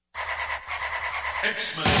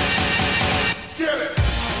X-Men. Get it!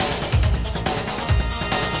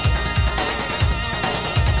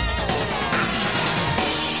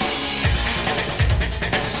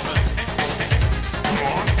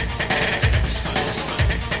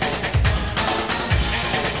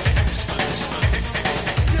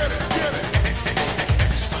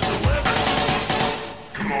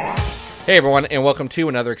 Hey everyone, and welcome to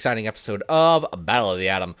another exciting episode of Battle of the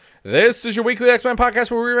Atom. This is your weekly X-Men podcast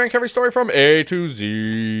where we rank every story from A to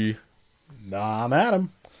Z. I'm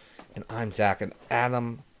Adam. And I'm Zach. And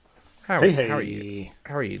Adam, how are you?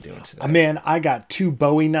 How are you doing today? Man, I got 2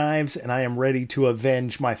 Bowie knives, and I am ready to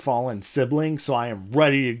avenge my fallen sibling, so I am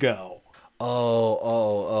ready to go.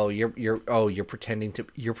 You're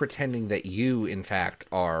pretending that you, in fact,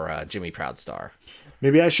 are Jimmy Proudstar.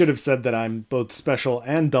 Maybe I should have said that I'm both special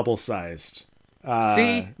and double-sized.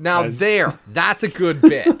 See? Now that's a good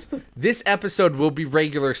bit. This episode will be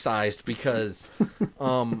regular-sized because,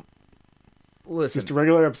 listen. It's just a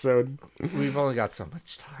regular episode. We've only got so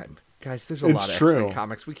much time. Guys, there's a lot of X-Men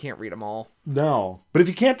comics. We can't read them all. No. But if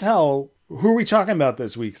you can't tell, who are we talking about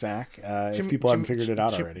this week, Zach? If people haven't figured it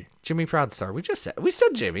out already. Jimmy Proudstar. We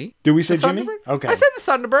said Jimmy. Did we say Jimmy? Okay. I said the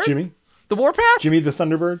Thunderbird. Jimmy. The Warpath? Jimmy the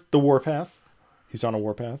Thunderbird. The Warpath. He's on a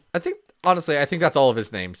warpath. I think that's all of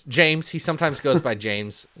his names. James. He sometimes goes by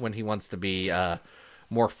James when he wants to be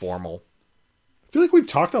more formal. I feel like we've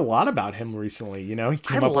talked a lot about him recently. You know, he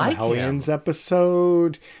came up on the Hellions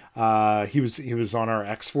episode. He was on our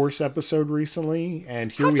X-Force episode recently,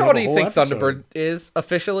 and here how we tall have do you think Thunderbird is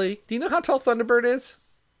officially? Do you know how tall Thunderbird is?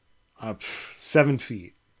 7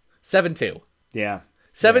 feet. 7'2". Yeah.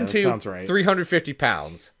 7'2", that sounds right. 350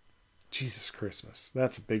 pounds. Jesus Christmas.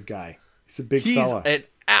 That's a big guy. He's a big fella. He's an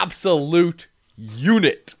absolute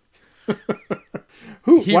unit.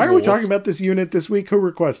 Why are we talking about this unit this week? Who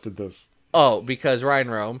requested this? Oh, because Ryan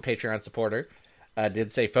Rome, Patreon supporter,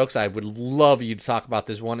 did say, folks, I would love you to talk about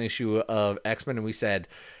this one issue of X-Men. And we said,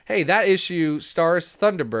 hey, that issue stars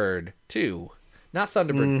Thunderbird 2, not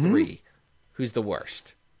Thunderbird 3, who's the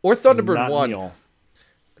worst. Or Thunderbird not 1. Neil.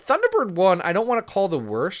 Thunderbird 1, I don't want to call the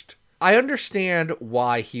worst. I understand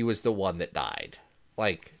why he was the one that died.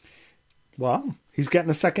 Well, he's getting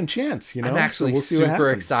a second chance, you know? I'm actually so we'll super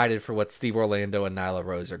excited for what Steve Orlando and Nyla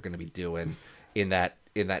Rose are going to be doing in that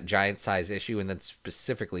giant size issue, and then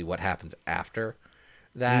specifically what happens after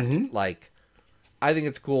that. I think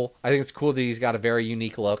it's cool. I think it's cool that he's got a very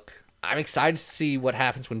unique look. I'm excited to see what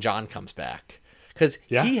happens when John comes back, because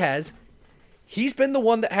he's been the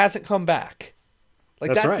one that hasn't come back.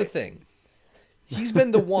 That's right. The thing. He's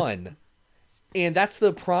been the one, and that's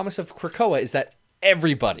the promise of Krakoa, is that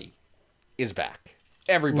everybody is back.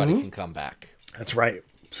 Everybody can come back. That's right.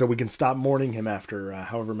 So we can stop mourning him after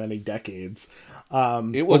however many decades.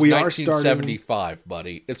 It was 1975,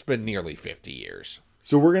 buddy. It's been nearly 50 years.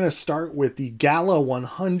 So we're going to start with the Gala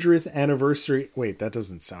 100th anniversary. Wait, that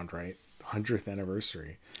doesn't sound right. 100th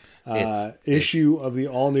anniversary. Issue of the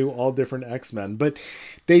all-new, all-different X-Men. But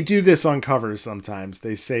they do this on covers sometimes.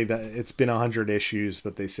 They say that it's been 100 issues,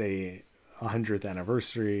 but they say 100th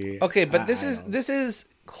anniversary. Okay, but this is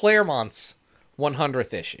Claremont's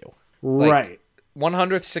 100th issue. Right.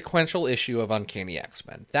 100th sequential issue of Uncanny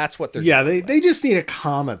X-Men. That's what they're doing. Yeah, they just need a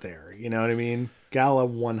comma there. You know what I mean? Gala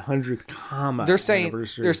 100th comma. They're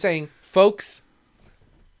saying, folks,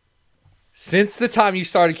 since the time you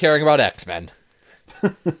started caring about X-Men,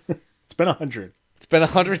 it's been 100. It's been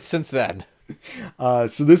 100 since then.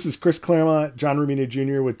 So this is Chris Claremont, John Romita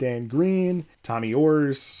Jr. with Dan Green, Tommy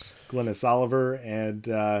Orrs, Glynis Oliver, and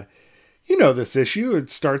this issue. It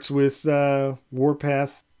starts with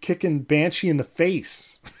Warpath kicking Banshee in the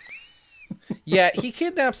face. Yeah, he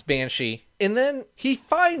kidnaps Banshee, and then he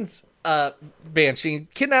finds Banshee,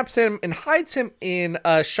 kidnaps him, and hides him in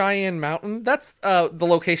Cheyenne Mountain. That's the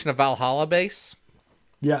location of Valhalla base.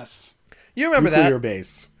 Yes. You remember Nuclear that?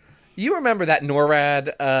 Base. You remember that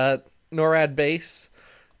NORAD base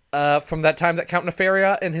from that time that Count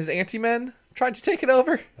Nefaria and his anti-men tried to take it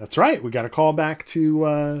over? That's right. We got a call back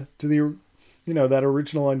to the that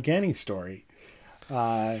original Uncanny story.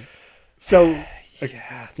 Of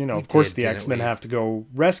course the X-Men have to go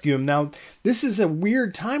rescue him. Now, this is a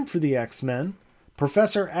weird time for the X-Men.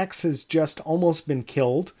 Professor X has just almost been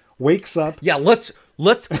killed. Wakes up. Yeah, let's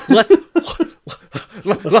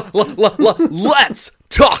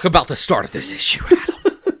talk about the start of this issue,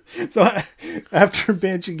 Adam. So after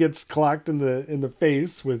Banshee gets clocked in the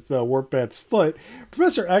face with Warpath's foot,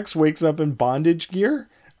 Professor X wakes up in bondage gear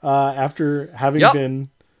after having been...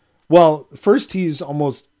 Well, first he's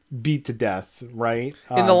almost beat to death, right?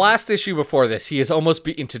 In the last issue before this, he is almost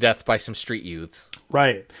beaten to death by some street youths.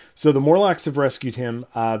 Right. So the Morlocks have rescued him.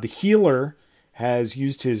 The healer has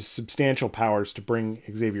used his substantial powers to bring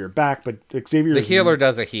Xavier back, but Xavier The healer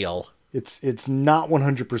does a heal. it's not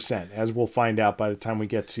 100%, as we'll find out by the time we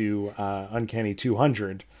get to Uncanny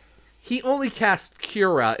 200. He only cast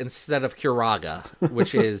Cura instead of Curaga,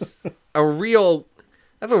 which is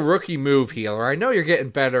that's a rookie move, healer. I know you're getting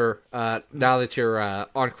better now that you're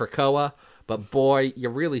on Krakoa, but boy, you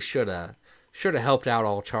really should have helped out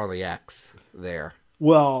all Charlie X there.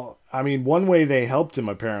 Well, I mean, one way they helped him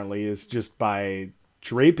apparently is just by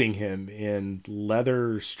draping him in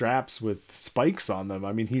leather straps with spikes on them.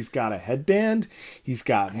 I mean, he's got a headband, he's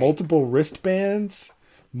got multiple wristbands,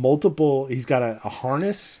 he's got a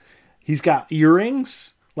harness, he's got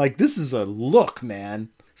earrings. Like, this is a look, man.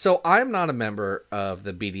 So I'm not a member of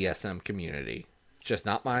the BDSM community, just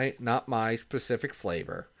not my specific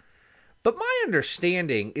flavor. But my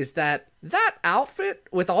understanding is that outfit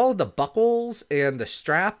with all of the buckles and the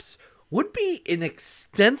straps would be an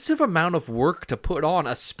extensive amount of work to put on,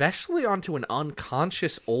 especially onto an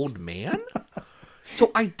unconscious old man.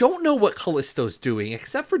 So I don't know what Callisto's doing,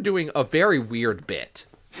 except for doing a very weird bit.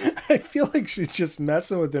 I feel like she's just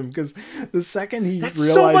messing with him, because the second he That's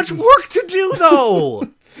realizes... so much work to do, though!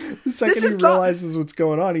 The second he realizes what's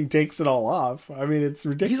going on, he takes it all off. I mean, it's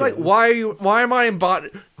ridiculous. He's like, why am I in body?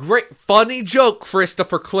 Great, funny joke,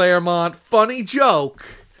 Christopher Claremont. Funny joke.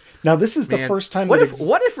 Now, this is the first time... What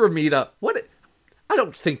if Ramita... I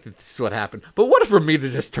don't think that this is what happened, but what if Ramita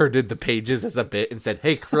just turned in the pages as a bit and said,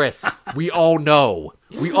 hey, Chris, we all know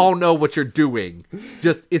what you're doing.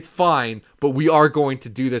 Just, it's fine, but we are going to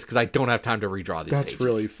do this because I don't have time to redraw these pages. That's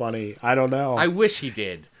really funny. I don't know. I wish he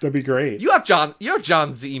did. That'd be great. You have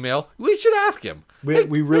John's email. We should ask him. We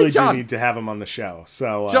really do need to have him on the show.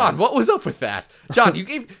 So, John, what was up with that? John, you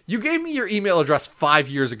gave me your email address 5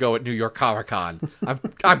 years ago at New York Comic Con.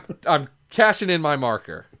 I'm cashing in my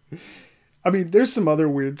marker. I mean, there's some other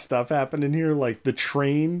weird stuff happening here. Like, the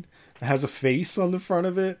train has a face on the front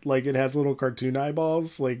of it. Like, it has little cartoon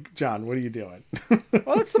eyeballs. Like, John, what are you doing?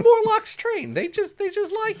 Well, it's the Morlocks train. They just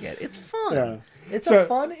like it. It's fun. Yeah. It's a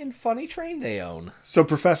fun and funny train they own. So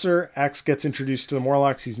Professor X gets introduced to the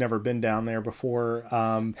Morlocks. He's never been down there before.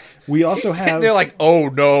 We also have... They're like, oh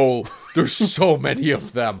no, there's so many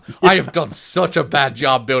of them. Yeah. I have done such a bad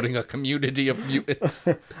job building a community of mutants.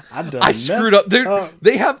 I screwed up.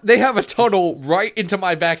 They have a tunnel right into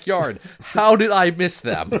my backyard. How did I miss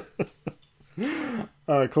them?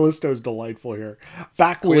 Callisto's delightful here.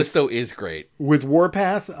 Callisto is great. With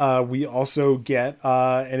Warpath, we also get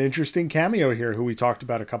an interesting cameo here who we talked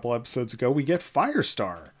about a couple episodes ago. We get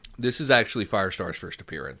Firestar. This is actually Firestar's first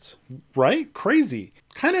appearance. Right? Crazy.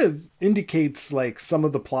 Kind of indicates like some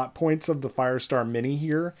of the plot points of the Firestar mini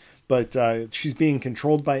here, but she's being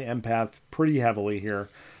controlled by Empath pretty heavily here.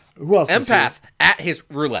 Who else is here? Empath at his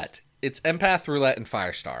roulette. It's Empath, Roulette, and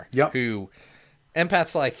Firestar. Yep. Who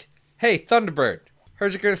Empath's like, hey, Thunderbird,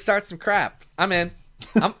 heard you're going to start some crap. I'm in.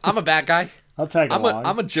 I'm a bad guy. I'll tag along.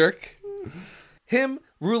 I'm a jerk. Him,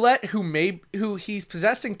 Roulette, who he's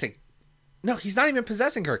possessing to... No, he's not even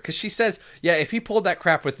possessing her, because she says, yeah, if he pulled that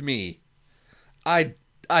crap with me, I'd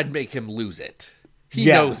make him lose it. He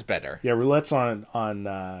knows better. Yeah, Roulette's on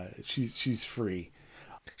she's free.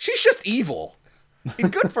 She's just evil.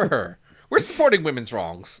 And good for her. We're supporting women's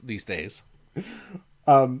wrongs these days.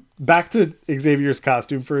 Back to Xavier's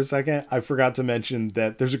costume for a second. I forgot to mention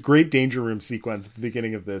that there's a great Danger Room sequence at the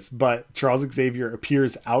beginning of this, but Charles Xavier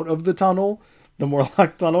appears out of the tunnel, the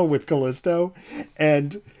Morlock tunnel with Callisto,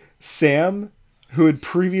 and Sam, who had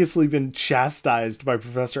previously been chastised by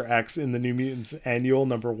Professor X in the New Mutants Annual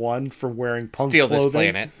 #1 for wearing punk clothing, this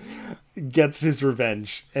planet, gets his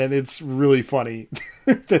revenge, and it's really funny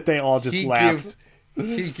that they all just laugh.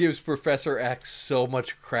 He gives Professor X so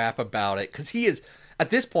much crap about it, because he is... At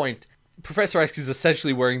this point, Professor X is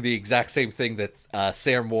essentially wearing the exact same thing that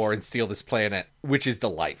Sam wore in Steal This Planet, which is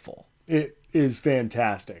delightful. It is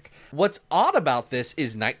fantastic. What's odd about this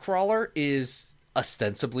is Nightcrawler is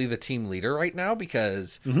ostensibly the team leader right now,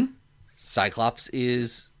 because Cyclops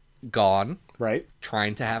is gone. Right.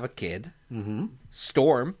 Trying to have a kid. Mm-hmm.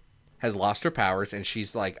 Storm has lost her powers, and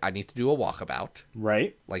she's like, I need to do a walkabout.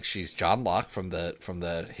 Right. Like she's John Locke from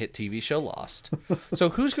the hit TV show Lost. So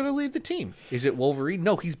who's going to lead the team? Is it Wolverine?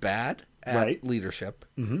 No, he's bad at leadership.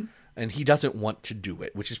 Mm-hmm. And he doesn't want to do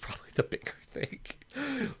it, which is probably the bigger thing.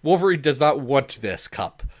 Wolverine does not want this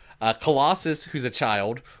cup. Colossus, who's a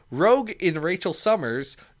child. Rogue in Rachel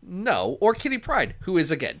Summers, no. Or Kitty Pryde, who is,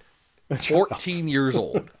 again, 14 years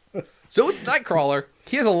old. So it's Nightcrawler.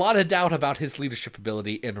 He has a lot of doubt about his leadership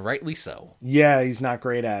ability, and rightly so. Yeah, he's not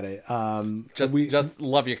great at it. Just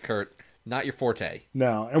love you, Kurt. Not your forte.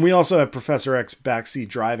 No, and we also have Professor X backseat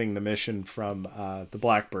driving the mission from the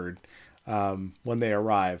Blackbird. when they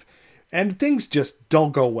arrive. And things just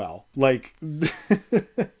don't go well. Like,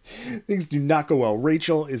 things do not go well.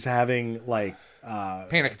 Rachel is having, like,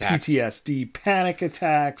 Panic attacks. PTSD, panic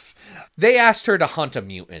attacks. They asked her to hunt a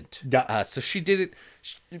mutant. Yeah. So she did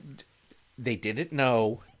it. They didn't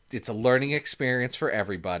know. It's a learning experience for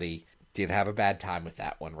everybody. Did have a bad time with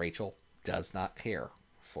that one. Rachel does not care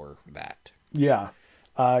for that. Yeah.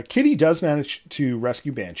 Kitty does manage to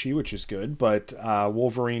rescue Banshee, which is good, but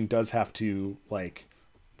Wolverine does have to, like,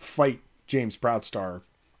 fight James Proudstar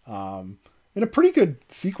in a pretty good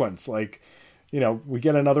sequence. Like, you know, we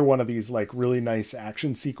get another one of these, like, really nice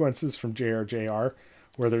action sequences from JRJR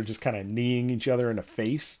where they're just kind of kneeing each other in the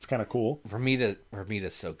face. It's kind of cool.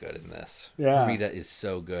 Romita's so good in this. Yeah. Romita is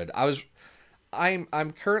so good.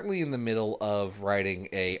 I'm currently in the middle of writing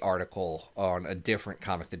a article on a different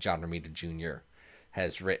comic that John Romita Jr.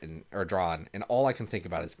 has written or drawn, and all I can think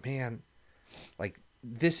about is, man, like,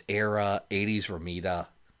 this era 80s Romita,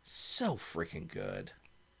 so freaking good.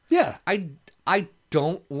 Yeah. I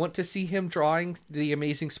don't want to see him drawing the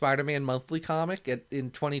Amazing Spider-Man monthly comic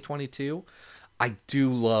in 2022. I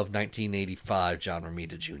do love 1985 John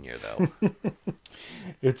Romita Jr. though.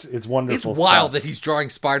 It's wonderful. It's wild stuff. that he's drawing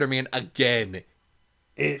Spider-Man again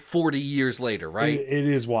 40 years later, right? It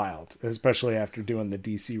is wild, especially after doing the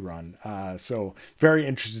DC run. So very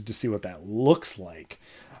interested to see what that looks like.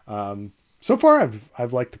 So far,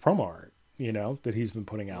 I've liked the promo art, you know, that he's been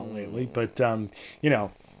putting out lately. But you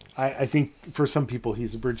know, I think for some people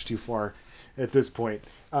he's a bridge too far at this point.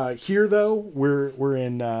 Here though, we're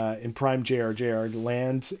in prime JRJR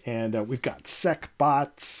land, and we've got sec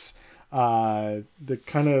bots. The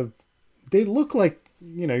kind of, they look like,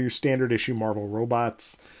 you know, your standard issue Marvel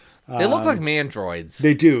robots. They look like mandroids.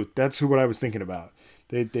 They do. That's what I was thinking about.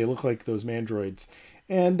 They look like those mandroids,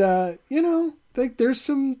 and you know, like there's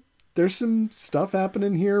some stuff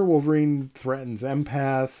happening here. Wolverine threatens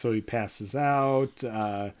Empath, so he passes out.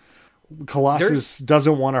 Colossus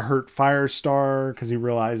doesn't want to hurt Firestar because he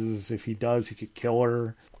realizes if he does, he could kill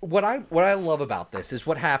her. What I love about this is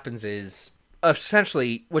what happens is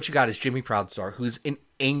essentially what you got is Jimmy Proudstar, who's an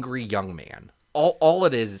angry young man. All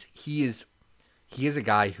it is, he is a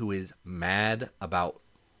guy who is mad about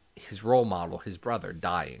his role model, his brother,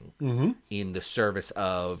 dying in the service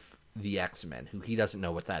of the X-Men, who he doesn't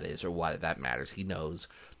know what that is or why that matters. He knows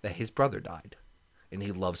that his brother died, and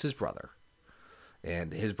he loves his brother.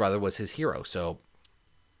 And his brother was his hero, so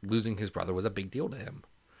losing his brother was a big deal to him.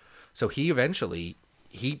 So he eventually,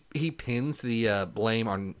 he pins the blame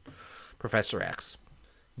on Professor X,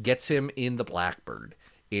 gets him in the Blackbird,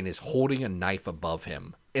 and is holding a knife above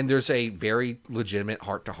him. And there's a very legitimate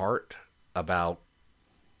heart-to-heart about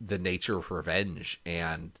the nature of revenge,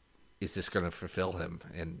 and is this going to fulfill him?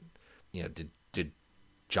 And, you know, did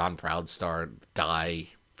John Proudstar die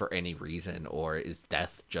for any reason, or is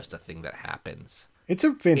death just a thing that happens? It's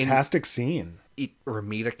a fantastic scene.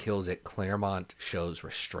 Romita kills it. Claremont shows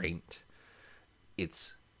restraint.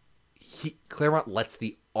 Claremont lets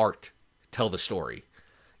the art tell the story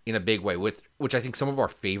in a big way, which I think some of our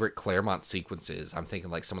favorite Claremont sequences, I'm thinking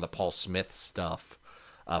like some of the Paul Smith stuff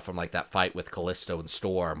from like that fight with Callisto and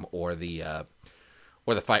Storm, or the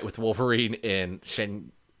fight with Wolverine and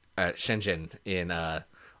Shenzhen in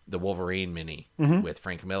the Wolverine mini with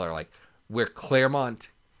Frank Miller, like where Claremont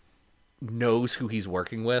knows who he's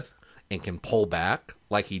working with and can pull back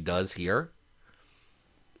like he does here.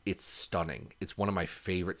 It's stunning. It's one of my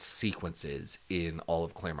favorite sequences in all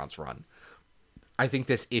of Claremont's run. I think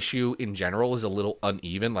this issue in general is a little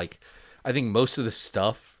uneven. Like, I think most of the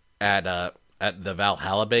stuff at the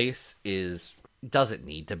Valhalla base doesn't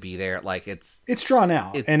need to be there. Like, it's drawn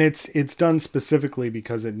out, and it's done specifically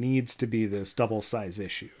because it needs to be this double size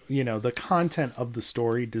issue. You know, the content of the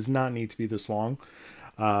story does not need to be this long.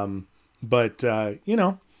 But you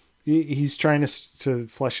know, he's trying to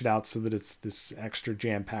flesh it out so that it's this extra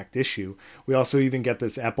jam-packed issue. We also even get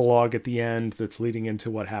this epilogue at the end that's leading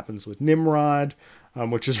into what happens with Nimrod,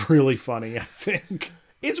 which is really funny, I think.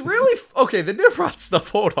 It's really okay. The Nimrod stuff.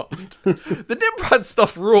 Hold on, the Nimrod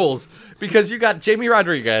stuff rules because you got Jamie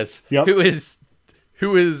Rodriguez, who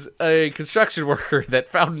is a construction worker that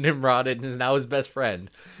found Nimrod and is now his best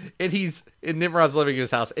friend, and Nimrod's living in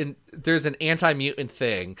his house, and there's an anti-mutant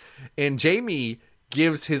thing, and Jamie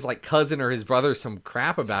gives his like cousin or his brother some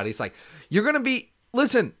crap about it. He's like, "You're gonna be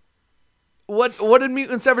listen. What did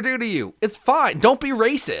mutants ever do to you? It's fine. Don't be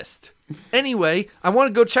racist." Anyway, I want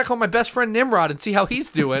to go check on my best friend Nimrod and see how he's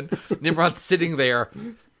doing. Nimrod's sitting there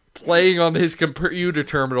playing on his computer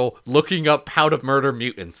terminal, looking up how to murder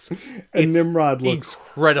mutants. And Nimrod looks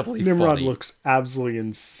incredibly Nimrod funny. looks absolutely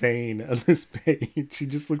insane on this page. He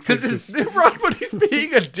just looks like it's Nimrod, but he's just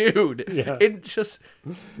being a dude. Yeah. And just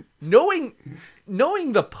knowing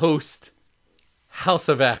the post House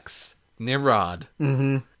of X Nimrod,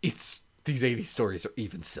 it's these 80s stories are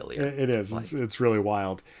even sillier. It is. It's really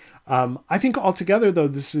wild. I think altogether, though,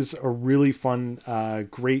 this is a really fun,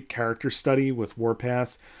 great character study with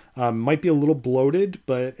Warpath. Might be a little bloated,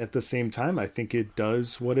 but at the same time, I think it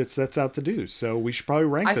does what it sets out to do. So we should probably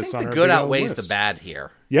rank this on our the good big old outweighs list. the bad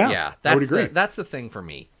here. Yeah, I would agree. That's the thing for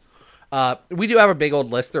me. We do have a big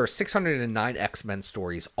old list. There are 609 X-Men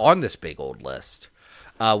stories on this big old list,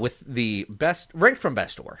 with the best ranked from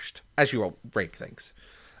best to worst, as you rank things.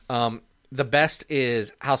 The best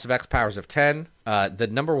is House of X Powers of 10. The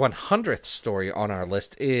number 100th story on our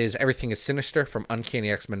list is Everything is Sinister from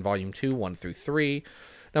Uncanny X-Men Volume 2, 1 through 3.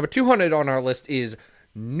 Number 200 on our list is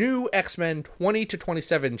New X-Men 20 to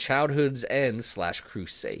 27 Childhood's End /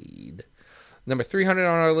 Crusade. Number 300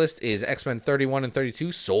 on our list is X-Men 31 and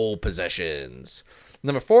 32 Soul Possessions.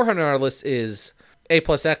 Number 400 on our list is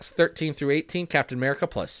A+X 13 through 18 Captain America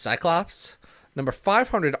plus Cyclops. Number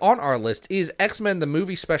 500 on our list is X-Men the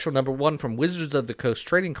Movie Special number 1 from Wizards of the Coast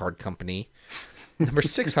Trading Card Company. Number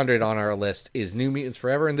 600 on our list is New Mutants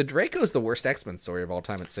Forever, and the Draco's the worst X-Men story of all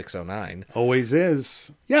time at 609. Always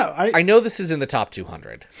is. Yeah, I know this is in the top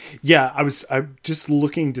 200. Yeah, I'm just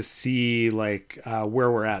looking to see like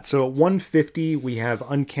where we're at. So at 150 we have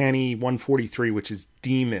Uncanny 143, which is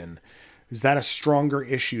Demon. Is that a stronger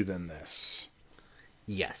issue than this?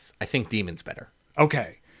 Yes, I think Demon's better.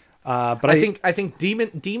 Okay. But I think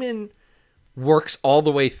Demon works all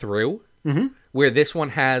the way through, where this one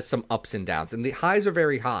has some ups and downs, and the highs are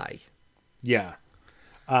very high. Yeah.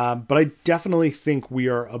 But I definitely think we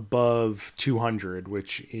are above 200,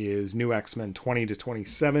 which is New X-Men 20 to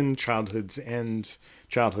 27, Childhood's End,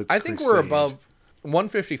 Childhood's I think Crusade. we're above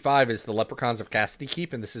 155 is the Leprechauns of Cassidy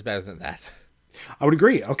Keep, and this is better than that. I would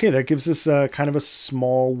agree. Okay, that gives us kind of a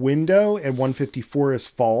small window, and 154 is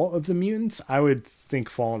Fall of the Mutants. I would think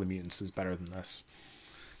Fall of the Mutants is better than this.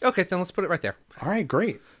 Okay, then let's put it right there. All right,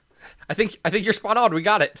 great. I think you're spot on. We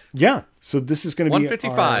got it. Yeah, so this is going to be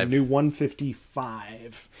 155. our new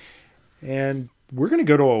 155. And we're going to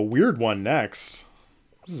go to a weird one next.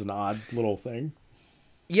 This is an odd little thing.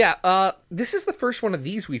 Yeah, this is the first one of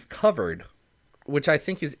these we've covered, which I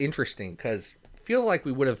think is interesting, because I feel like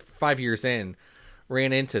we would have, 5 years in,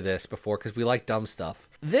 ran into this before, because we like dumb stuff.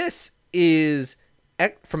 This is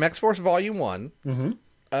from X-Force Volume 1. Mm-hmm.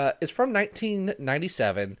 It's from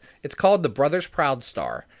 1997. It's called The Brothers Proud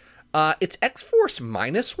Star. It's X-Force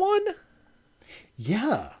 -1?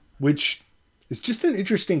 Yeah, which is just an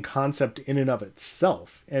interesting concept in and of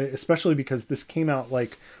itself. And especially because this came out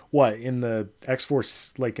like, what, in the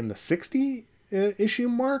X-Force, like in the 60 issue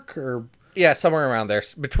mark? Or Yeah, somewhere around there.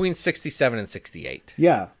 Between 67 and 68.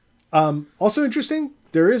 yeah. Also interesting,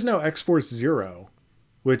 there is no X-Force Zero,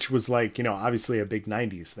 which was like, obviously a big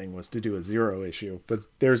 90s thing was to do a Zero issue. But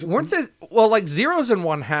there's... like zeros and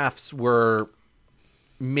 1/2s were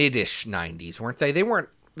mid-ish 90s, weren't they? They weren't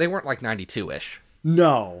like 92-ish.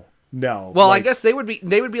 No. Well, I guess they would be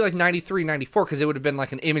like 93, 94, because it would have been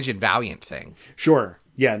like an Image and Valiant thing. Sure.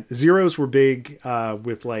 Yeah. Zeros were big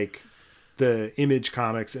with like the Image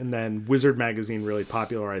comics, and then Wizard Magazine really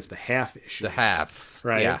popularized the half issues. The half.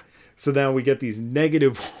 Right. Yeah. So now we get these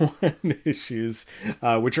 -1 issues,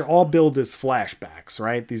 which are all billed as flashbacks,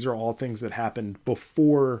 right? These are all things that happened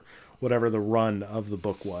before whatever the run of the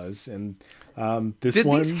book was. And this Did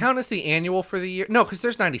one... these count as the annual for the year? No, because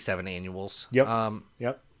there's 97 annuals. Yep.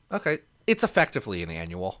 Yep. Okay. It's effectively an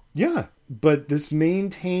annual. Yeah, but this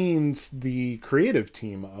maintains the creative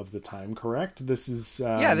team of the time, correct? This is...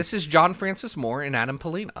 this is John Francis Moore and Adam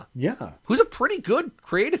Polina. Yeah. Who's a pretty good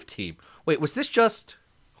creative team. Wait, was this just...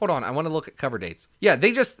 Hold on, I want to look at cover dates. Yeah,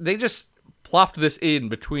 they just plopped this in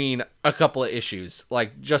between a couple of issues.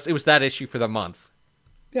 Like, it was that issue for the month.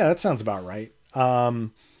 Yeah, that sounds about right.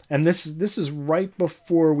 And this is right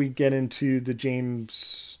before we get into the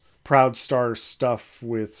James Proudstar stuff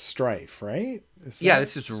with Strife, right? This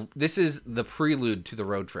is the prelude to the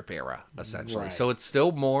road trip era, essentially. Right. So it's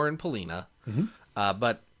still Moore and Polina,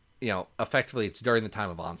 but effectively it's during the time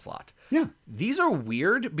of Onslaught. Yeah. These are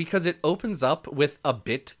weird because it opens up with a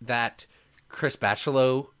bit that Chris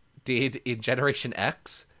Bachalo did in Generation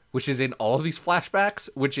X, which is in all of these flashbacks,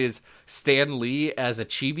 which is Stan Lee as a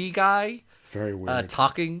chibi guy. It's very weird.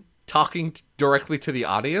 Talking directly to the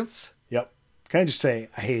audience. Yep. Can I just say,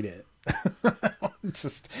 I hate it.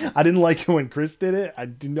 I didn't like it when Chris did it. I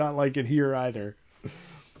do not like it here either.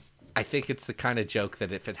 I think it's the kind of joke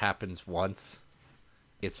that if it happens once,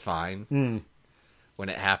 it's fine. When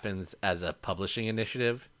it happens as a publishing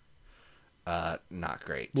initiative, not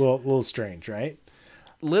great. Well, a little strange, right?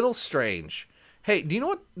 Little strange. Hey, do you know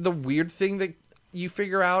what the weird thing that you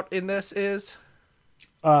figure out in this is?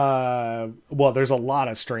 Well, there's a lot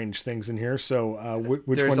of strange things in here. So,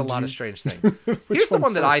 which There's one? a lot of strange things. Here's the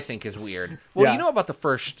one that I think is weird. Well, Yeah. you know about the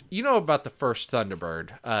first Thunderbird,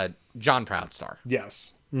 John Proudstar.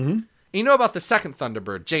 Yes. And you know about the second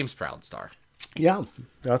Thunderbird, James Proudstar. Yeah,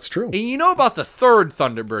 that's true. And you know about the third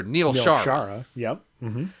Thunderbird, Neil Neil Shara. Shara. Yep.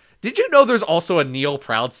 Did you know there's also a Neil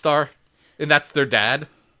Proudstar? And that's their dad?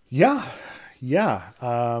 Yeah. Yeah.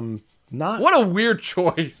 Not. What a weird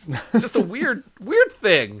choice. Just a weird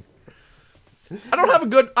thing. I don't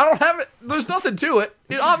have it. There's nothing to it.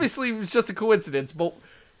 It obviously was just a coincidence, but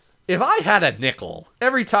if I had a nickel,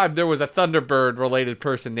 every time there was a Thunderbird related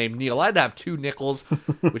person named Neil, I'd have 2 nickels,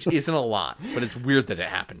 which isn't a lot, but it's weird that it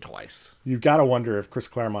happened twice. You've got to wonder if Chris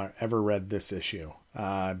Claremont ever read this issue.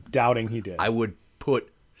 Doubting he did. I would put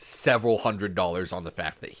several $100s on the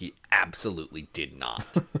fact that he absolutely did not.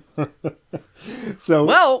 So,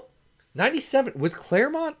 Well, 97 was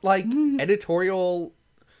Claremont like editorial.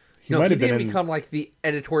 he No, might he have been didn't in. become like the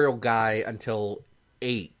editorial guy until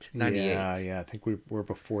 98. Yeah. I think we're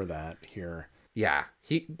before that here. Yeah,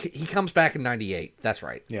 he comes back in 98. That's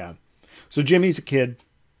right. Yeah. So Jimmy's a kid.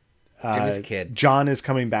 Jimmy's a kid. John is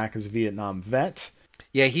coming back as a Vietnam vet.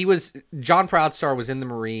 Yeah, John Proudstar was in the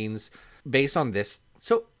Marines based on this.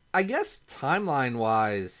 So I guess timeline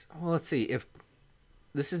wise, well, let's see. If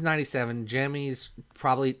this is 97, Jimmy's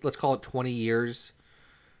probably, let's call it 20 years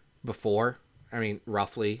before. I mean,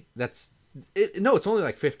 roughly. No, it's only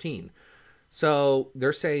like 15. So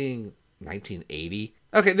they're saying 1980.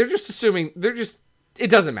 Okay, they're just assuming, it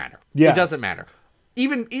doesn't matter. Yeah. It doesn't matter.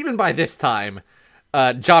 Even by this time,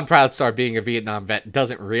 John Proudstar being a Vietnam vet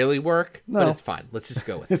doesn't really work, but No. it's fine. Let's just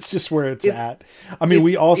go with it. It's just where it's at. I mean,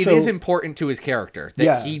 we also. It is important to his character that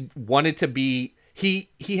Yeah. he wanted to be, he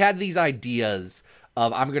had these ideas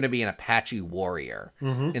of, I'm going to be an Apache warrior.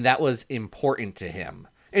 And that was important to him.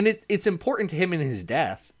 And it's important to him in his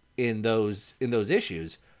death in those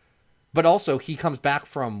issues. But also he comes back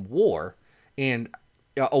from war, and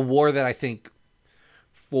a war that I think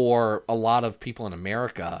for a lot of people in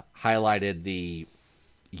America highlighted the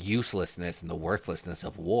uselessness and the worthlessness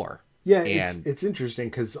of war. Yeah, and it's interesting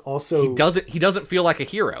because also he doesn't feel like a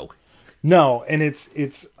hero. no, and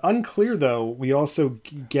it's unclear though. We also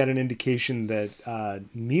get an indication that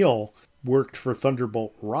Neil worked for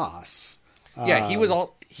Thunderbolt Ross. Yeah, he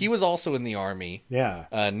was also in the army. Yeah,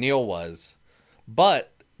 Neil was,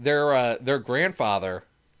 but their grandfather.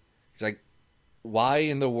 He's like, why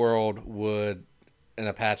in the world would an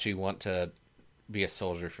Apache want to be a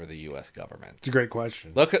soldier for the U.S. government? it's a great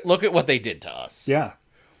question. Look at what they did to us. Yeah,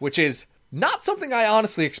 Which is not something I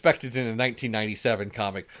honestly expected in a 1997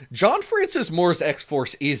 comic. John Francis Moore's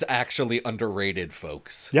X-Force is actually underrated,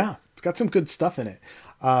 folks. yeah, it's got some good stuff in it.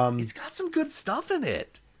 It's got some good stuff in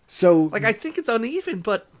it. So Like, I think it's uneven,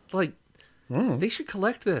 but like, they should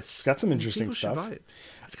collect this. It's got some interesting People should stuff. buy it.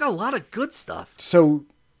 It's got a lot of good stuff. So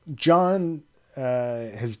John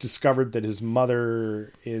has discovered that his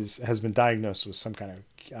mother has been diagnosed with some kind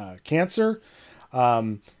of cancer.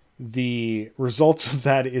 The result of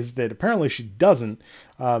that is that apparently she doesn't.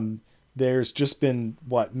 There's just been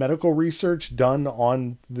medical research done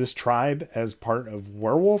on this tribe as part of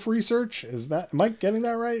werewolf research. Am I getting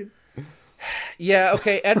that right? Yeah,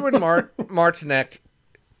 okay. Edwin Martinek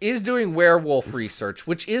is doing werewolf research,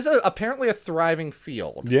 which is apparently a thriving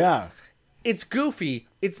field. Yeah. It's goofy.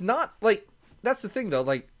 It's not like, that's the thing though,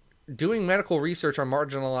 like doing medical research on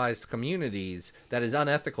marginalized communities that is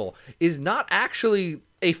unethical is not actually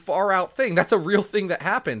a far out thing. That's a real thing that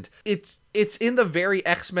happened. It's in the very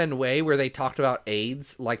X-Men way where they talked about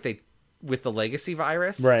AIDS with the legacy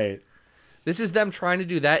virus. Right. This is them trying to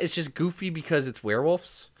do that. It's just goofy because it's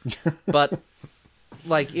werewolves. But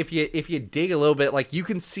like if you dig a little bit, like you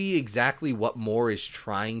can see exactly what Moore is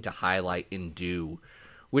trying to highlight and do,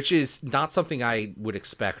 which is not something I would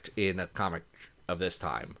expect in a comic of this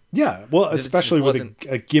time. Yeah. Well, especially with wasn't-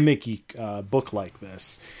 a gimmicky book like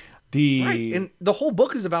this. Right. And the whole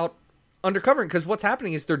book is about undercovering, because what's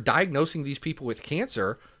happening is they're diagnosing these people with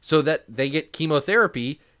cancer so that they get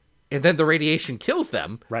chemotherapy and then the radiation kills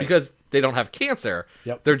them because they don't have cancer.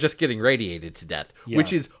 Yep. They're just getting radiated to death, Yeah.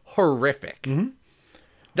 which is horrific. Mm-hmm.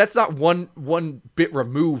 That's not one bit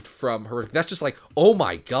removed from horrific. That's just like, oh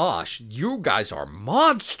my gosh, you guys are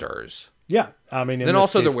monsters. Yeah. I mean, in Then this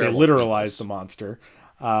also the case, they werewolf literalize the monster.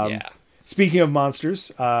 Yeah. Speaking of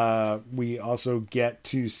monsters, we also get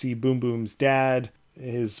to see Boom Boom's dad,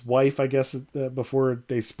 his wife, I guess, before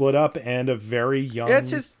they split up, and a very young.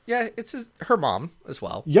 Yeah, it's her mom as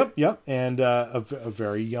well. Yep, and a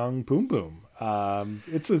very young Boom Boom.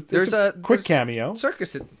 It's a quick cameo.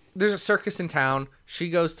 Circus. there's a circus in town. She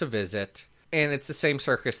goes to visit, and it's the same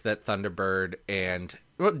circus that Thunderbird and,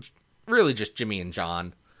 well, really just Jimmy and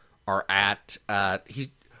John are at.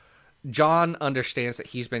 John understands that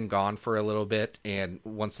he's been gone for a little bit and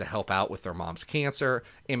wants to help out with their mom's cancer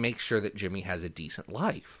and make sure that Jimmy has a decent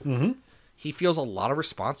life. Mm-hmm. He feels a lot of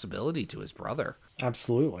responsibility to his brother.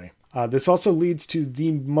 Absolutely. This also leads to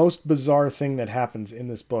the most bizarre thing that happens in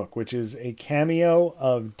this book, which is a cameo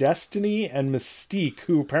of Destiny and Mystique,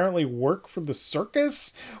 who apparently work for the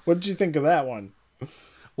circus. What did you think of that one?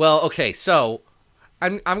 Well, okay, so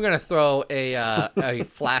I'm going to throw a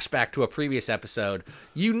flashback to a previous episode.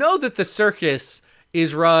 You know that the circus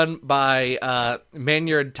is run by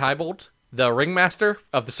Maynard Tybalt, the ringmaster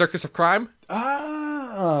of the Circus of Crime.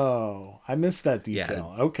 Oh, I missed that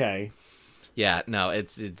detail. Yeah. Okay. Yeah, no,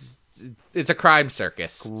 it's a crime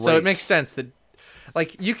circus. Great. So it makes sense that,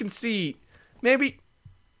 like, you can see maybe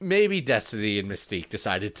Destiny and Mystique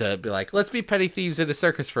decided to be like, let's be petty thieves in a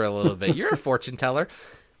circus for a little bit. You're a fortune teller.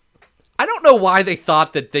 I don't know why they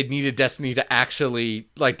thought that they needed Destiny to actually,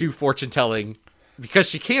 like, do fortune telling, because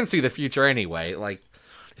she can see the future anyway. Like,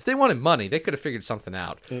 if they wanted money, they could have figured something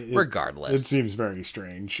out. Regardless, it seems very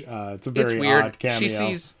strange. It's a very odd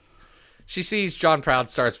cameo. She sees John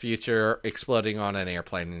Proudstar's future exploding on an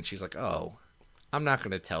airplane, and she's like, "Oh, I'm not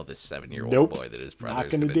going to tell this 7-year-old boy that his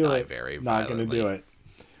brother's going to die very violently." Not going to do it.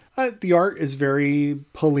 The art is very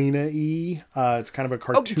Polina-y. It's kind of a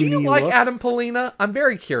cartoony look. Do you like Adam Polina? I'm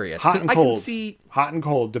very curious. Hot and cold. Hot and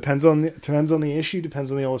cold. Depends on the issue.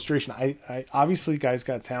 Depends on the illustration. I obviously, guy's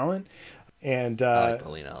got talent, and I like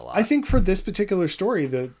Polina a lot. I think for this particular story,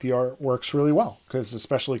 the art works really well,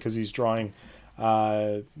 especially because he's drawing,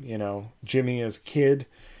 Jimmy as a kid,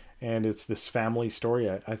 and it's this family story.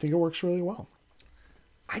 I think it works really well.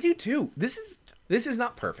 I do too. This is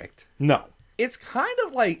not perfect. No. It's kind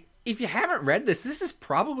of like, if you haven't read this is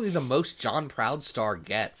probably the most John Proudstar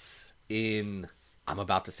gets in, I'm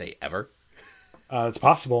about to say, ever. It's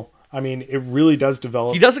possible. I mean, it really does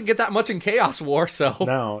develop. He doesn't get that much in Chaos War, so.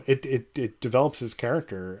 No, it develops his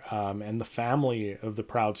character and the family of the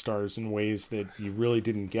Proudstars in ways that you really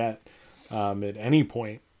didn't get at any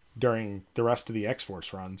point during the rest of the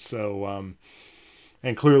X-Force run. So,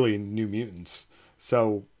 and clearly New Mutants.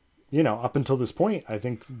 So, up until this point, I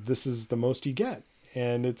think this is the most you get,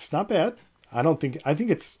 and it's not bad. I think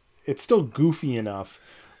it's still goofy enough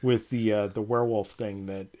with the werewolf thing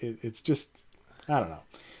that it's just, I don't know.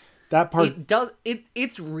 That part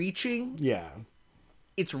it's reaching. Yeah.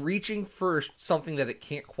 It's reaching for something that it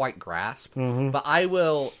can't quite grasp. Mm-hmm. But I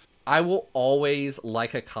will always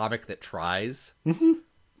like a comic that tries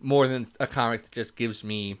more than a comic that just gives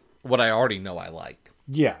me what I already know I like.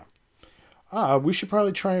 Yeah. We should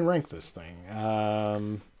probably try and rank this thing. I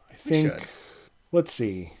think, let's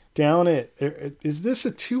see. Down is this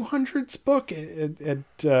a 200s book? At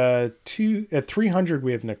 300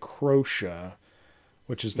 we have Necrosha,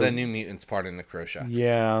 which is the New Mutants part of Necrosha.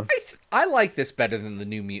 Yeah. I like this better than the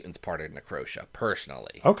New Mutants part of Necrosha,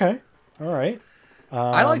 personally. Okay. All right.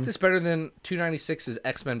 I like this better than 296's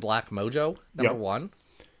X-Men Black Mojo, number 1.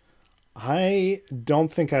 I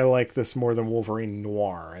don't think I like this more than Wolverine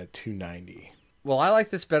Noir at 290. Well, I like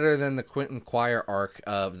this better than the Quentin Quire arc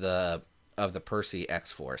of the Percy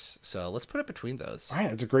X-Force. So let's put it between those. All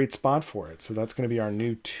right, it's a great spot for it. So that's going to be our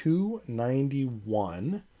new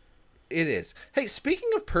 291. It is. Hey, speaking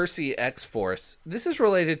of Percy X-Force, this is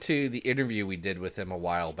related to the interview we did with him a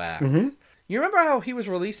while back. Mm-hmm. You remember how he was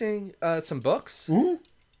releasing some books? Mm-hmm.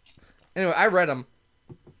 Anyway, I read them.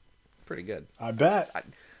 Pretty good. I bet.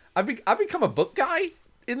 I've become a book guy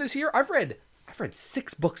in this year. I've read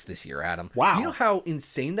 6 books this year, Adam. Wow. Do you know how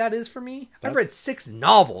insane that is for me? I've read 6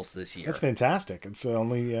 novels this year. That's fantastic. It's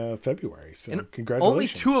only February, so congratulations. Only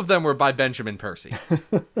 2 of them were by Benjamin Percy.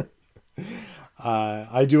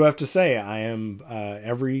 I do have to say, I am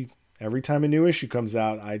every time a new issue comes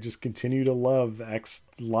out, I just continue to love X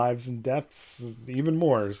Lives and Deaths even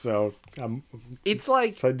more. So I'm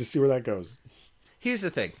excited to see where that goes. Here's the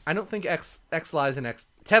thing. I don't think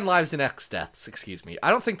 10 Lives and X Deaths, excuse me.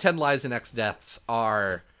 I don't think 10 Lives and X Deaths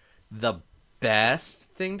are the best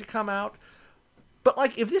thing to come out. But,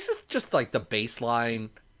 like, if this is just, like, the baseline,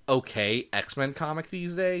 okay, X-Men comic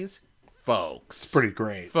these days, folks. It's pretty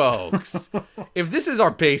great. Folks. If this is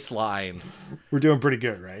our baseline. We're doing pretty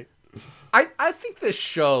good, right? I think this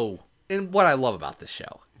show, and what I love about this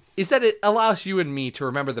show, is that it allows you and me to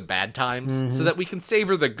remember the bad times so that we can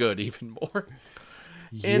savor the good even more.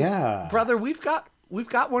 And, yeah. Brother, we've got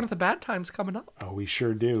one of the bad times coming up. Oh, we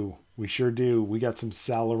sure do. We got some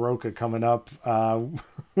Sal LaRocca coming up.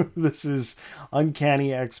 This is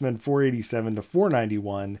Uncanny X-Men 487 to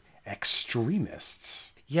 491,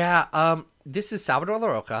 Extremists. Yeah, this is Salvador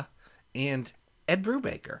LaRocca and Ed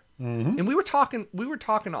Brubaker. Mm-hmm. And we were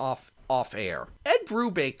talking off air. Ed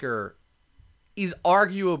Brubaker is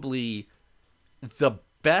arguably the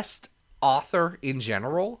best author in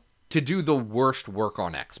general to do the worst work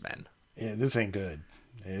on X-Men. Yeah, this ain't good.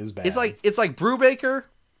 It is bad. It's like Brubaker,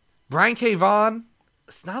 Brian K. Vaughan.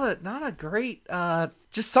 It's not a great.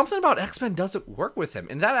 Just something about X-Men doesn't work with him,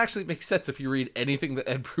 and that actually makes sense if you read anything that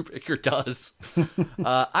Ed Brubaker does.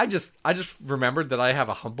 I just remembered that I have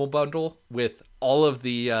a Humble Bundle with all of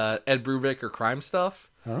the Ed Brubaker crime stuff,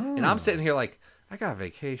 and I'm sitting here like, I got a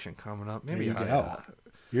vacation coming up. Maybe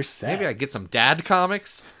You're set. Maybe I get some dad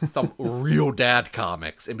comics, some real dad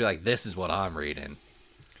comics, and be like, this is what I'm reading.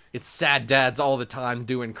 It's sad dads all the time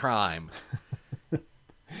doing crime.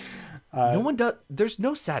 No one does. There's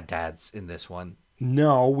no sad dads in this one.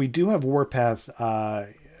 No, we do have Warpath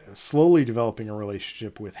slowly developing a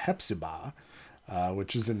relationship with Hepzibah,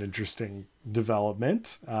 which is an interesting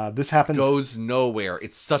development. This happens... Goes nowhere.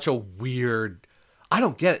 It's such a weird... I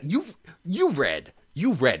don't get it. You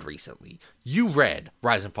read recently. You read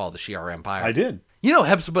Rise and Fall of the Shi'ar Empire. I did. You know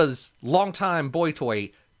Hepzibah's longtime boy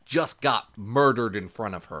toy just got murdered in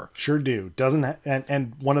front of her. Sure do.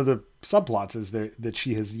 And one of the subplots is that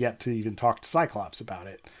she has yet to even talk to Cyclops about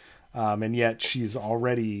it. And yet she's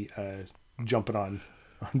already jumping on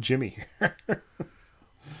Jimmy.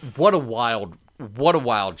 What a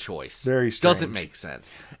wild choice. Very strange. Doesn't make sense.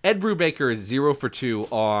 Ed Brubaker is 0 for 2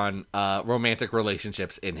 on romantic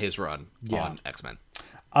relationships in his run on X-Men.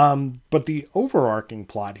 But the overarching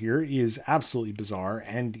plot here is absolutely bizarre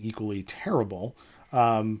and equally terrible.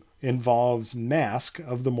 Involves Mask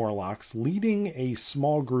of the Morlocks leading a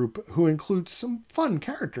small group who includes some fun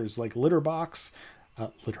characters like Litterbox.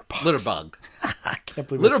 Litterbug. I can't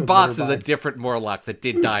believe Litterbox is a different Morlock that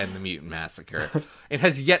did die in the Mutant Massacre. It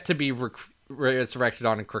has yet to be resurrected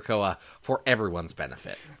on in Krakoa for everyone's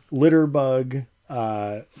benefit. Litterbug,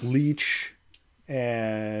 Leech,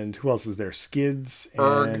 and who else is there? Skids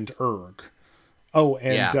and Urg. Oh,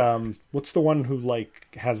 and what's the one who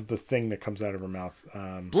has the thing that comes out of her mouth?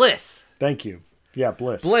 Bliss. Thank you. Yeah,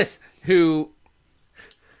 Bliss. Bliss, who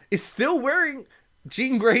is still wearing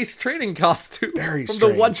Jean Grey's training costume Very from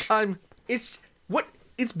strange. the one time. It's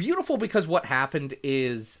beautiful because what happened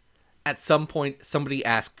is at some point somebody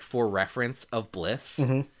asked for reference of Bliss.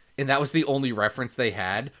 Mm-hmm. And that was the only reference they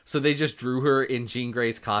had. So they just drew her in Jean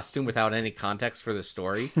Grey's costume without any context for the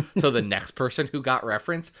story. So the next person who got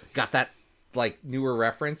reference got that newer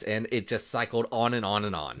reference, and it just cycled on and on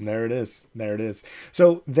and on. There it is.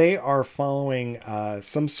 So they are following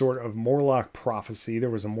some sort of Morlock prophecy. There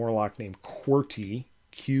was a Morlock named Qwerty,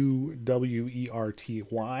 Qwerty,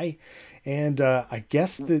 and I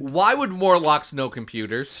guess that... Why would Morlocks know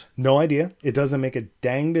computers? No idea. It doesn't make a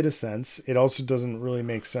dang bit of sense. It also doesn't really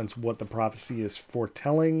make sense what the prophecy is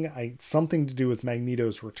foretelling. Something to do with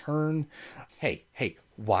Magneto's return. Hey,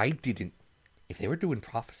 why didn't... If they were doing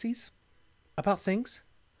prophecies about things,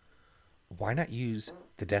 why not use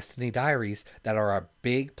the Destiny Diaries that are a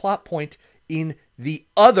big plot point in the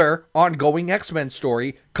other ongoing X-Men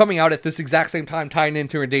story coming out at this exact same time, tying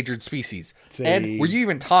into Endangered Species? Ed, were you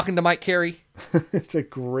even talking to Mike Carey? It's a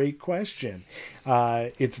great question.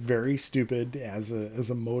 It's very stupid as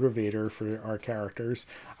a motivator for our characters.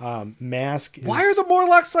 Mask is... Why are the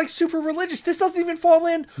Morlocks super religious? This doesn't even fall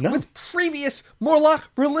in with previous Morlock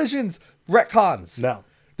religions retcons. No.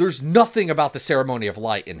 There's nothing about the Ceremony of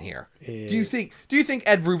Light in here. Do you think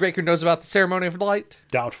Ed Brubaker knows about the Ceremony of Light?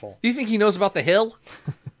 Doubtful. Do you think he knows about the Hill?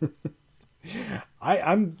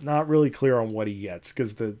 I'm not really clear on what he gets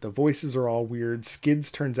because the voices are all weird. Skids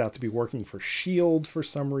turns out to be working for S.H.I.E.L.D. for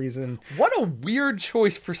some reason. What a weird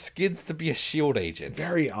choice for Skids to be a S.H.I.E.L.D. agent.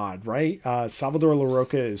 Very odd, right? Salvador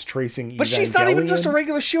LaRocca is tracing But she's not even just a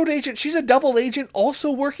regular S.H.I.E.L.D. agent. She's a double agent also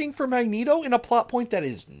working for Magneto in a plot point that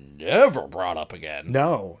is never brought up again.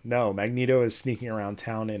 No. Magneto is sneaking around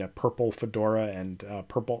town in a purple fedora and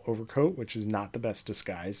purple overcoat, which is not the best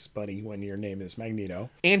disguise, buddy, when your name is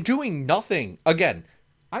Magneto. And doing nothing. Again,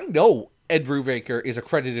 I know Ed Brubaker is a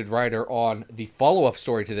credited writer on the follow-up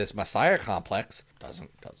story to this Messiah Complex. Doesn't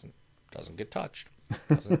get touched.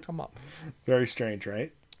 Doesn't come up. Very strange,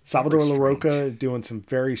 right? Salvador LaRocca doing some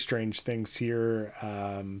very strange things here.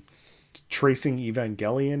 Tracing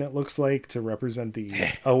Evangelion, it looks like, to represent the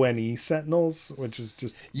ONE Sentinels, which is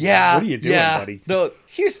just... Yeah. What are you doing, buddy? No,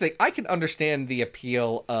 here's the thing. I can understand the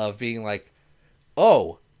appeal of being like,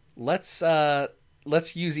 oh, let's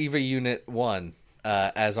use EVA Unit 1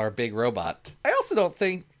 as our big robot. I also don't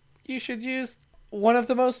think you should use one of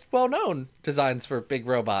the most well-known designs for big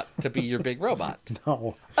robot to be your big robot.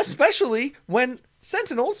 No. Especially when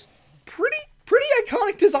Sentinels pretty Pretty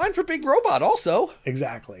iconic design for Big Robot, also.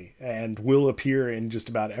 Exactly. And will appear in just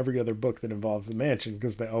about every other book that involves the mansion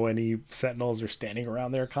because the ONE Sentinels are standing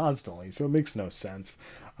around there constantly. So it makes no sense.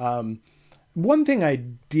 One thing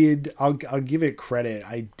I'll give it credit.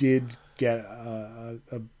 I did get a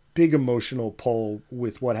big emotional pull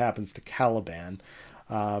with what happens to Caliban,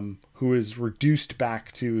 who is reduced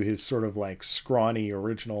back to his sort of like scrawny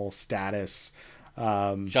original status.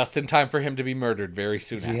 Just in time for him to be murdered very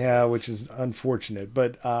soon after. Yeah, which is unfortunate.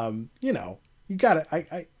 But, you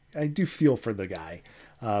gotta, I do feel for the guy.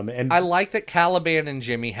 And I like that Caliban and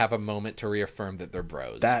Jimmy have a moment to reaffirm that they're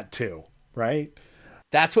bros. that too, right?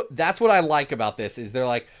 That's what I like about this, is they're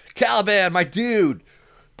like, Caliban, my dude,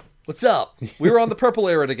 what's up? We were on the Purple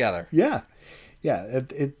Era together. Yeah. Yeah,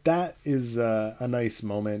 that is a nice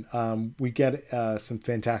moment. We get some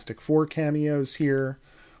Fantastic Four cameos here,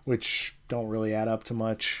 which don't really add up to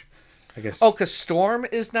much, I guess. Oh, because Storm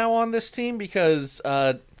is now on this team because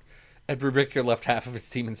Ed Brubaker left half of his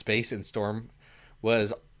team in space, and Storm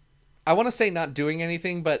was, I want to say not doing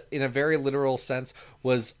anything, but in a very literal sense,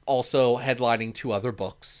 was also headlining 2 other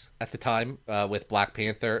books at the time with Black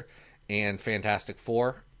Panther and Fantastic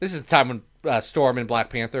Four. This is the time when Storm and Black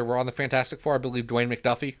Panther were on the Fantastic Four. I believe Dwayne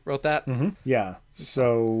McDuffie wrote that. Mm-hmm. Yeah.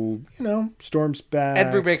 So, Storm's back.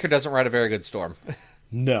 Ed Brubaker doesn't write a very good Storm.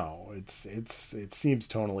 No, it seems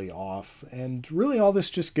tonally off. And really all this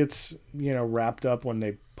just gets, wrapped up when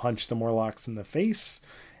they punch the Morlocks in the face,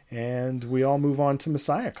 and we all move on to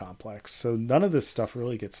Messiah Complex. So none of this stuff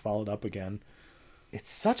really gets followed up again. It's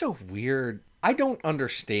such a weird... I don't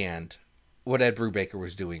understand what Ed Brubaker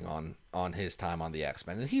was doing on his time on the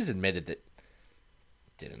X-Men. And he's admitted that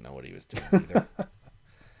didn't know what he was doing either.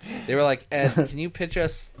 They were like, Ed, can you pitch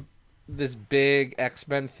us this big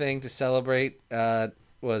X-Men thing to celebrate,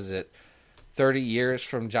 was it 30 years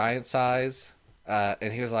from Giant Size?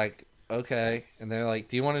 And he was like, okay. And they're like,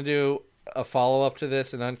 do you want to do a follow-up to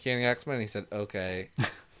this in Uncanny X-Men? And he said, okay.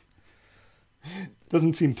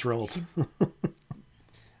 Doesn't seem thrilled.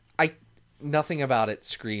 Nothing about it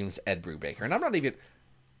screams Ed Brubaker. And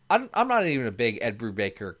I'm not even a big Ed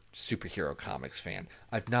Brubaker superhero comics fan.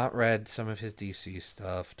 I've not read some of his DC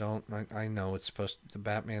stuff. I know the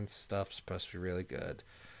Batman stuff's supposed to be really good.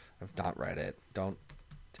 I've not read it.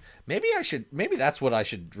 Maybe that's what I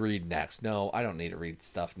should read next. No, I don't need to read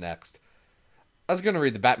stuff next. I was going to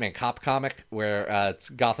read the Batman Cop comic where it's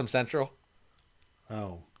Gotham Central.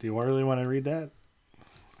 Oh, do you really want to read that?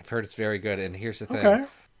 I've heard it's very good. And here's the thing. Okay.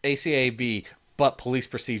 ACAB, but police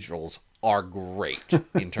procedurals are great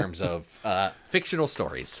in terms of fictional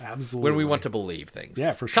stories. Absolutely. When we want to believe things.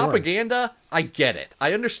 Yeah, for sure. Propaganda, I get it.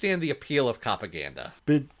 I understand the appeal of propaganda.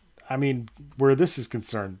 But, I mean, where this is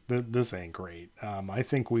concerned, this ain't great. I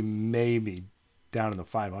think we may be down in the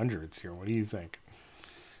 500s here. What do you think?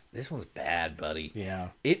 This one's bad, buddy. Yeah.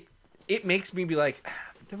 It makes me be like,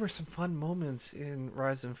 there were some fun moments in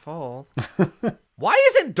Rise and Fall. Why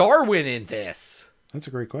isn't Darwin in this? That's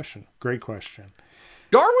a great question. Great question.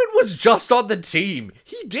 Darwin was just on the team.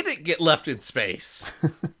 He didn't get left in space.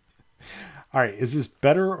 All right. Is this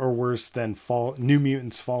better or worse than New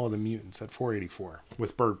Mutants Fall of the Mutants at 484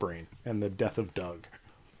 with Bird Brain and the death of Doug?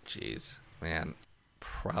 Jeez, man.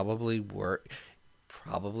 Probably worse,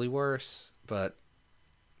 but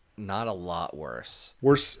not a lot worse.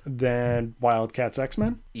 Worse than Wildcats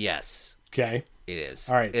X-Men? Yes. Okay. It is.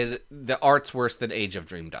 All right. The art's worse than Age of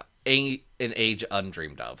Dreamed Of. An Age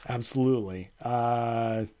Undreamed Of. Absolutely.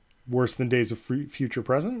 Worse than Days of Future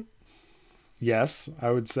Present? Yes,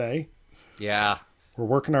 I would say. Yeah. We're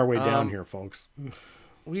working our way down here, folks.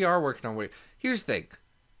 We are working our way. Here's the thing.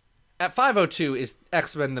 At 502 is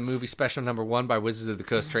X-Men the Movie Special #1 by Wizards of the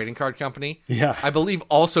Coast Trading Card Company. Yeah. I believe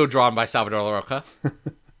also drawn by Salvador Larroca.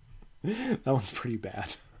 That one's pretty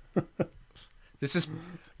bad. This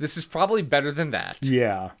is probably better than that.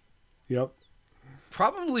 Yeah. Yep.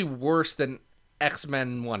 Probably worse than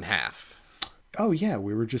X-Men 1/2. Oh yeah,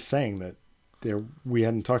 we were just saying that we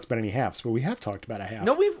hadn't talked about any halves, but we have talked about a half.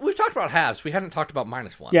 No, we've talked about halves. We hadn't talked about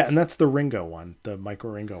 -1s. Yeah, and that's the Ringo one, the Michael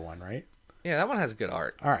Ringo one, right? Yeah, that one has good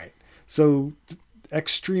art. All right. So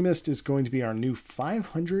Extremist is going to be our new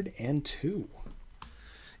 502.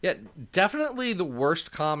 Yeah, definitely the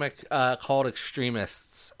worst comic called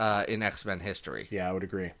Extremists in X-Men history. Yeah, I would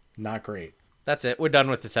agree. Not great. That's it. We're done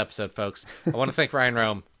with this episode, folks. I want to thank Ryan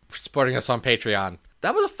Rome for supporting us on Patreon.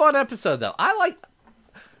 That was a fun episode, though.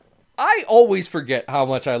 I always forget how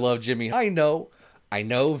much I love Jimmy. I know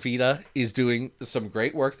Vita is doing some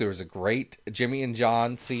great work. There was a great Jimmy and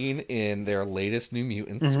John scene in their latest New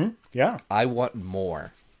Mutants. Mm-hmm. Yeah. I want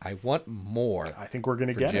more. I want more. I think we're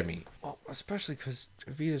gonna for get Jimmy. Well, especially because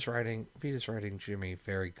Vita's writing Jimmy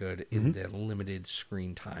very good in the limited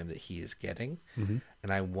screen time that he is getting, and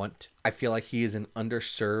I feel like he is an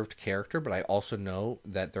underserved character, but I also know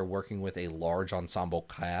that they're working with a large ensemble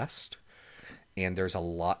cast, and there's a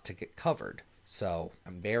lot to get covered. So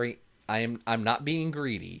I'm not being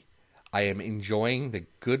greedy. I am enjoying the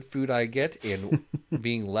good food I get and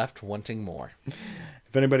being left wanting more.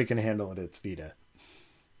 If anybody can handle it, it's Vita.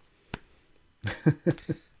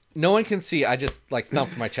 No one can see. I just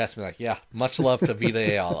thumped my chest and be like, yeah, much love to Vita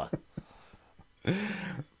Ayala.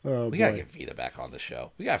 We gotta get Vita back on the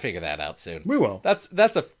show. We gotta figure that out soon. We will. That's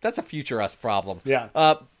a future us problem. Yeah.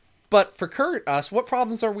 But for current us, what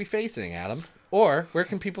problems are we facing, Adam? Or where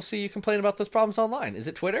can people see you complain about those problems online? Is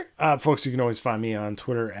it Twitter? Folks, you can always find me on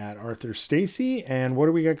Twitter at Arthur Stacy. And what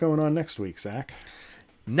do we got going on next week, Zach?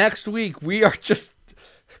 Next week we're just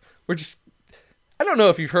I don't know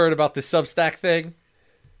if you've heard about this Substack thing.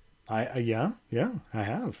 Yeah, I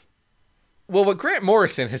have. Well, what Grant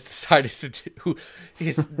Morrison has decided to do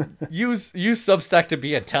is use Substack to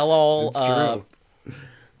be a tell-all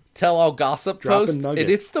gossip post, nuggets.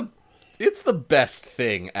 and it's the best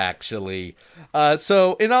thing, actually.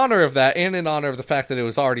 So in honor of that, and in honor of the fact that it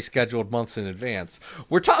was already scheduled months in advance,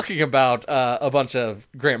 we're talking about a bunch of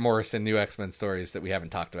Grant Morrison new X-Men stories that we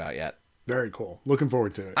haven't talked about yet. Very cool. Looking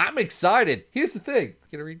forward to it. I'm excited. Here's the thing. I'm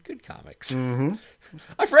going to read good comics.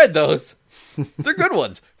 I've read those. They're good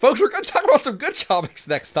ones. Folks, we're going to talk about some good comics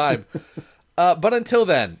next time. But until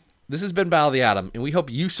then, this has been Battle of the Atom, and we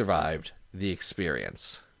hope you survived the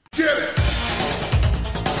experience. Get it!